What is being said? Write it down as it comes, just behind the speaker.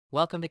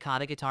Welcome to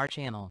KhaTo Guitar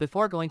channel.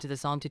 Before going to the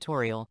song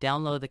tutorial,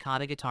 download the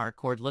KhaTo Guitar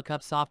chord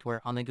lookup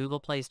software on the Google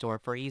Play Store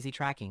for easy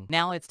tracking.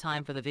 Now it's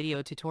time for the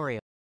video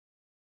tutorial.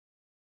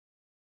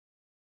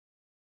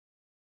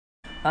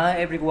 Hi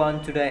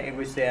everyone, today I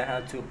will share how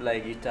to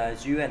play guitar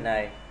You and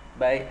I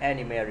by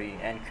Annie Mary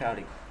and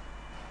Carly.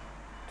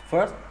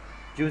 First,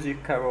 use your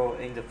carol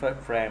in the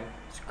first frame.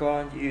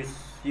 Chords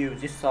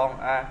use this song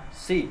are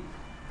C,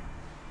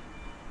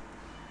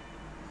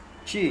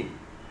 G,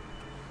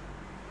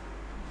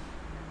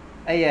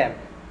 AM,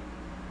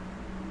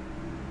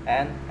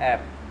 and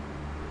F.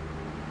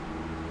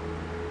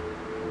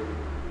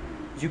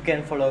 You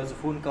can follow the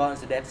full chord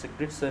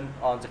description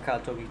on the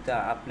KhaTo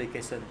Guitar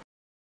application.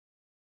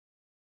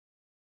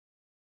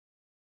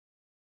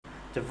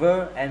 The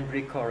verse and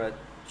pre-chorus,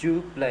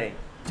 you play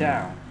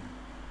down,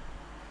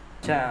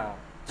 down,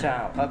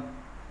 down, up,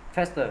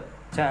 faster,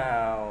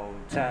 down,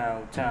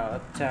 down, down,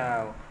 up,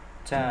 down,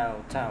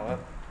 down, down, up.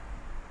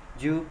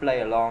 You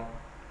play along,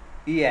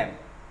 EM,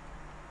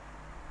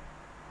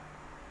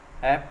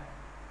 F,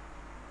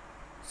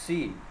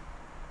 C,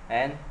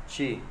 and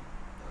G.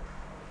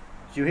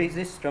 You hit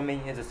this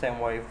strumming in the same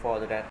way for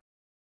the rest.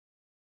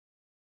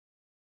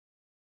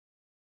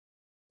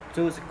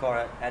 To the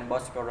chorus and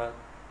boss chorus,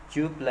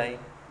 you play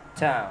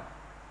down,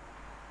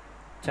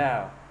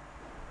 down,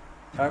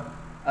 up,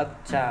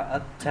 up,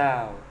 down,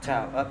 down,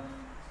 up,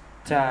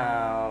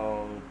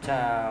 down,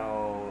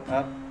 down,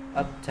 up,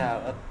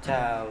 down, up,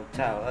 down,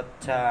 up,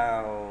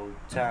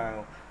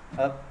 down,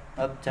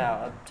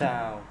 down,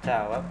 up,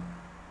 down, up.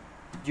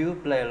 You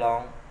play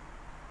along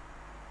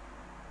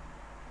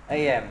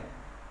AM,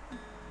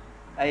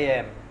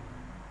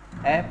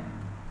 F,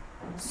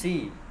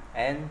 C,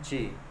 and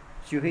G.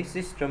 You hit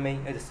this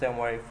strumming in the same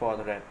way for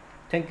the rest.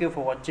 Thank you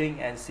for watching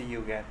and see you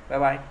again. Bye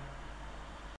bye.